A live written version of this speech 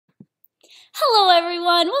Hello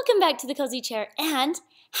everyone, welcome back to the Cozy Chair and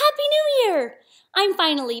Happy New Year! I'm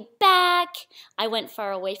finally back. I went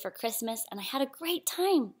far away for Christmas and I had a great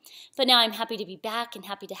time. But now I'm happy to be back and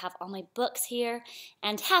happy to have all my books here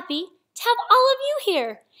and happy to have all of you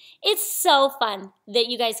here. It's so fun that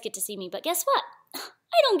you guys get to see me, but guess what?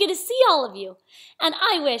 I don't get to see all of you. And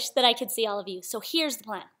I wish that I could see all of you. So here's the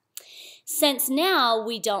plan. Since now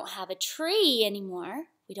we don't have a tree anymore,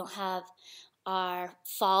 we don't have our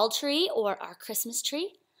fall tree or our Christmas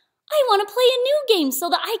tree, I want to play a new game so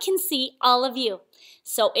that I can see all of you.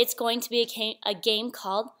 So it's going to be a game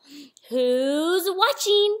called Who's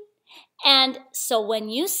Watching? And so when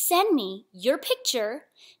you send me your picture,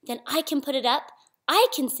 then I can put it up, I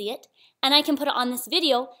can see it, and I can put it on this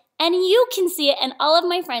video, and you can see it, and all of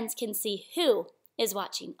my friends can see who is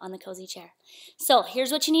watching on the Cozy Chair. So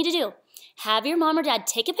here's what you need to do. Have your mom or dad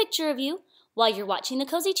take a picture of you while you're watching the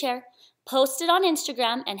Cozy Chair, post it on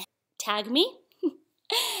Instagram, and tag me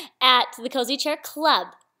at the Cozy Chair Club.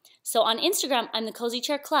 So on Instagram, I'm the Cozy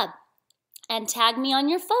Chair Club. And tag me on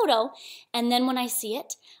your photo, and then when I see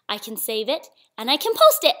it, I can save it, and I can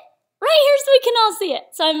post it right here so we can all see it.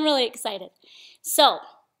 So I'm really excited. So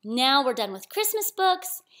now we're done with Christmas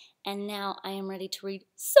books, and now I am ready to read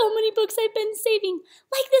so many books I've been saving,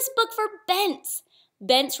 like this book for Bence.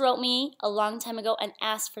 Bence wrote me a long time ago and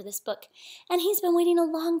asked for this book, and he's been waiting a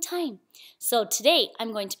long time. So today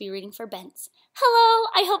I'm going to be reading for Bence. Hello,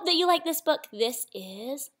 I hope that you like this book. This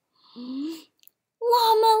is Llama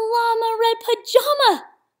Llama Red Pajama.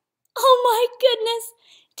 Oh my goodness.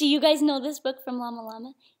 Do you guys know this book from Llama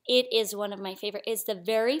Llama? It is one of my favorite. It's the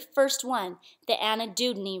very first one that Anna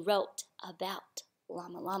Dewdney wrote about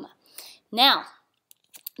Llama Llama. Now,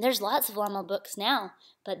 there's lots of llama books now,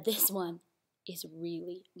 but this one is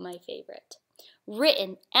really my favorite.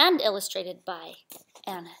 Written and illustrated by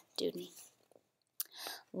Anna Dewdney.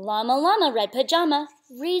 Llama Llama Red Pajama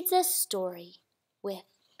reads a story with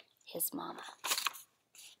his mama.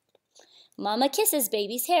 Mama kisses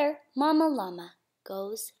baby's hair. Mama Llama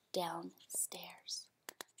goes downstairs.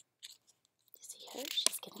 You see her?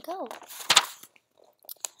 She's gonna go.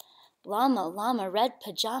 Llama Llama Red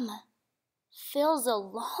Pajama feels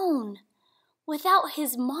alone without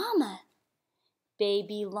his mama.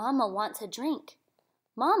 Baby llama wants a drink.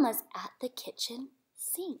 Mama's at the kitchen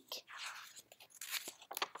sink.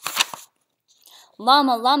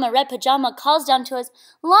 Llama Llama Red Pajama calls down to us,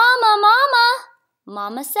 Llama, Mama!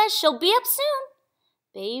 Mama says she'll be up soon.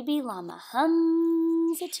 Baby llama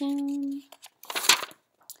hums a tune.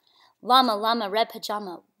 Llama Llama Red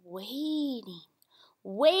Pajama waiting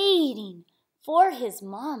for his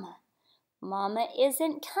mama. Mama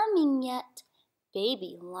isn't coming yet.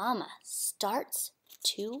 Baby llama starts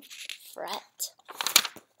to fret.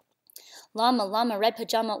 Llama Llama Red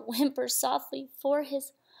Pajama whimpers softly for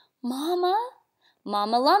his mama.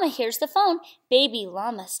 Mama Llama hears the phone. Baby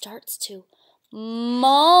llama starts to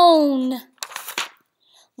moan.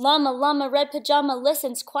 Llama Llama Red Pajama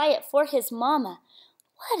listens quiet for his mama.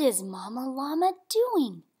 What is Mama Llama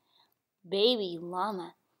doing? Baby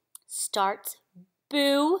llama starts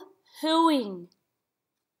boo-hooing.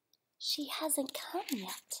 She hasn't come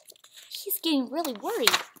yet. He's getting really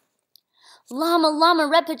worried. Llama Llama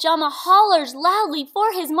Red Pajama hollers loudly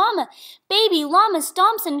for his mama. Baby llama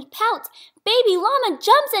stomps and pouts. Baby llama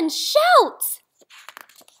jumps and shouts.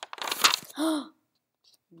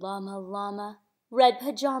 Llama Llama Red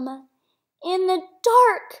Pajama in the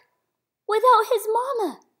dark without his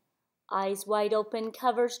mama. Eyes wide open,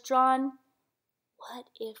 covers drawn. What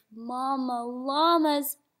if Mama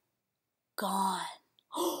Llama's gone?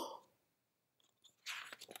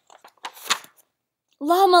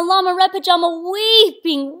 Llama Llama Red Pajama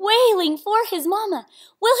weeping, wailing for his mama.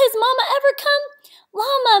 Will his mama ever come?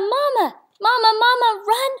 Llama, Mama, Mama, Mama,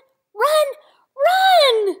 run, run,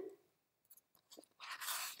 run!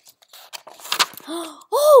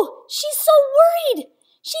 Oh, she's so worried.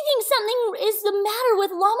 She thinks something is the matter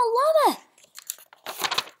with Llama Llama.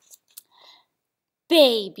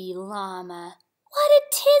 Baby llama, what a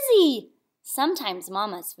tizzy. Sometimes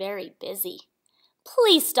Mama's very busy.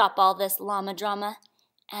 Please stop all this llama drama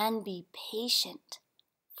and be patient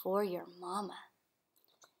for your mama.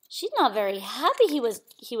 She's not very happy he was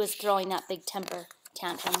throwing that big temper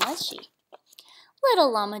tantrum, was she?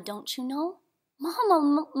 Little llama, don't you know?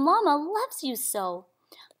 Mama loves you so.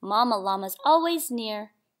 Mama Llama's always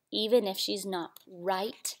near, even if she's not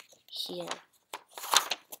right here.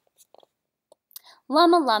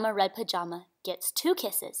 Llama Llama Red Pajama gets 2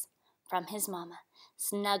 kisses from his mama.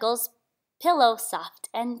 Snuggles pillow soft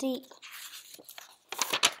and deep.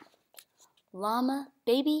 Llama,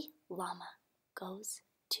 baby llama, goes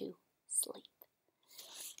to sleep.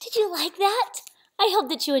 Did Did you like that? I hope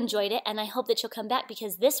that you enjoyed it, and I hope that you'll come back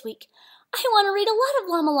because this week I want to read a lot of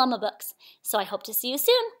Llama Llama books. So I hope to see you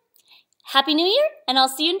soon. Happy New Year, and I'll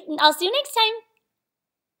see you next time.